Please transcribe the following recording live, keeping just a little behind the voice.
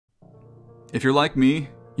If you're like me,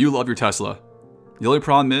 you love your Tesla. The only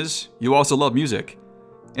problem is, you also love music.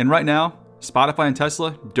 And right now, Spotify and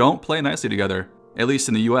Tesla don't play nicely together, at least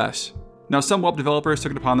in the US. Now, some web developers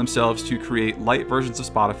took it upon themselves to create light versions of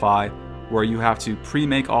Spotify where you have to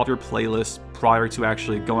pre-make all of your playlists prior to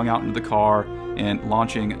actually going out into the car and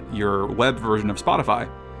launching your web version of Spotify.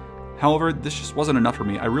 However, this just wasn't enough for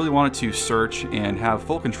me. I really wanted to search and have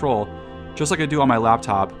full control, just like I do on my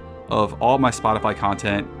laptop, of all my Spotify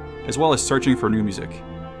content, as well as searching for new music.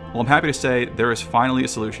 Well, I'm happy to say there is finally a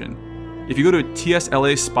solution. If you go to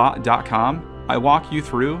tslaspot.com, I walk you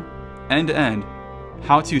through, end to end,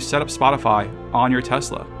 how to set up Spotify on your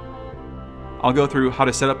Tesla. I'll go through how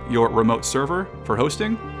to set up your remote server for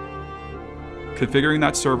hosting, configuring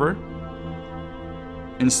that server,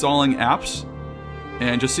 installing apps,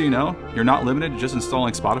 and just so you know, you're not limited to just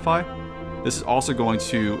installing Spotify. This is also going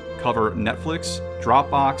to cover Netflix,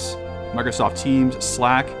 Dropbox, Microsoft Teams,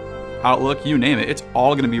 Slack, Outlook, you name it. It's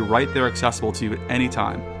all going to be right there accessible to you at any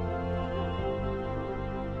time.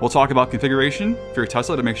 We'll talk about configuration for your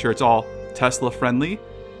Tesla to make sure it's all Tesla friendly.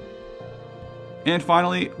 And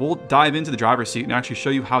finally, we'll dive into the driver's seat and actually show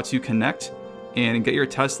you how to connect and get your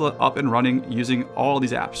Tesla up and running using all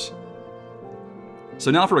these apps. So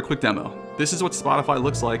now for a quick demo. This is what Spotify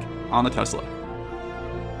looks like on the Tesla.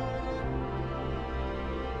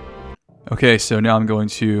 Okay, so now I'm going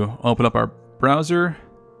to open up our browser,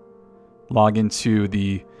 log into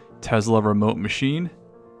the Tesla remote machine.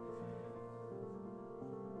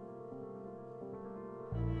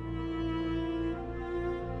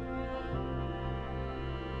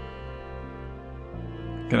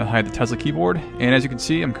 Gonna hide the Tesla keyboard, and as you can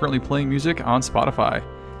see, I'm currently playing music on Spotify,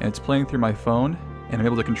 and it's playing through my phone, and I'm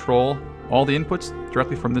able to control all the inputs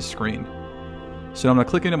directly from this screen. So I'm gonna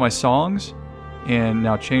click into my songs, and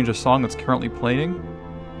now change the song that's currently playing.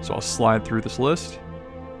 So I'll slide through this list,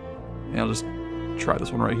 and I'll just try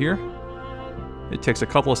this one right here. It takes a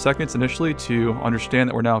couple of seconds initially to understand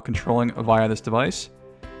that we're now controlling via this device,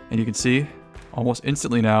 and you can see almost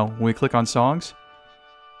instantly now when we click on songs,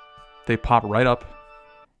 they pop right up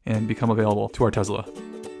and become available to our Tesla.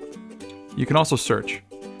 You can also search.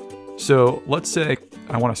 So let's say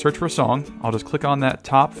I want to search for a song. I'll just click on that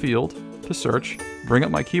top field to search, bring up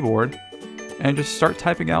my keyboard, and just start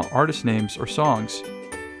typing out artist names or songs.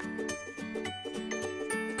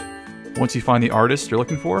 Once you find the artist you're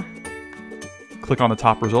looking for, click on the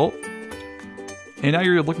top result, and now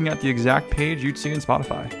you're looking at the exact page you'd see in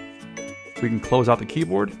Spotify. We can close out the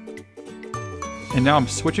keyboard, and now I'm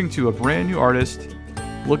switching to a brand new artist,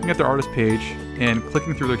 looking at their artist page, and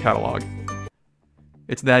clicking through their catalog.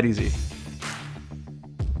 It's that easy.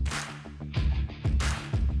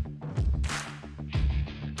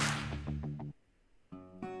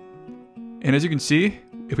 And as you can see,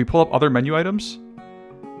 if we pull up other menu items,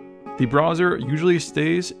 the browser usually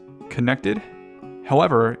stays connected.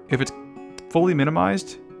 However, if it's fully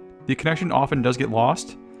minimized, the connection often does get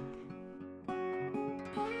lost.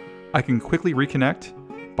 I can quickly reconnect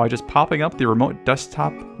by just popping up the remote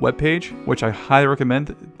desktop webpage, which I highly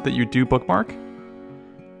recommend that you do bookmark.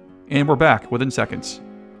 And we're back within seconds.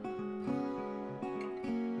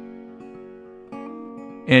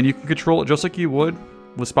 And you can control it just like you would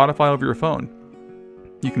with Spotify over your phone.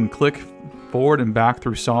 You can click forward and back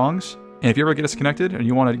through songs. And if you ever get disconnected and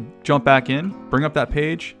you want to jump back in, bring up that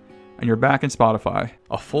page, and you're back in Spotify.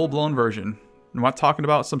 A full-blown version. I'm not talking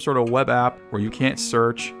about some sort of web app where you can't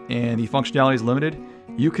search and the functionality is limited.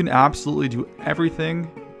 You can absolutely do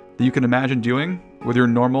everything that you can imagine doing with your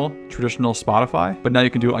normal, traditional Spotify, but now you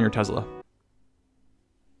can do it on your Tesla.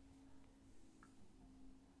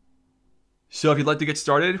 So if you'd like to get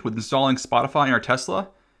started with installing Spotify on your Tesla,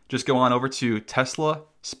 just go on over to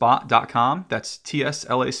tslaspot.com. That's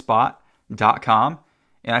tslaspot.com.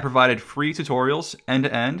 And I provided free tutorials end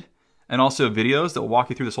to end, and also videos that will walk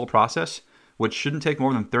you through this whole process, which shouldn't take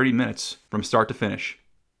more than 30 minutes from start to finish.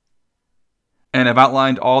 And I've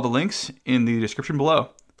outlined all the links in the description below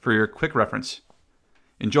for your quick reference.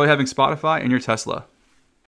 Enjoy having Spotify in your Tesla.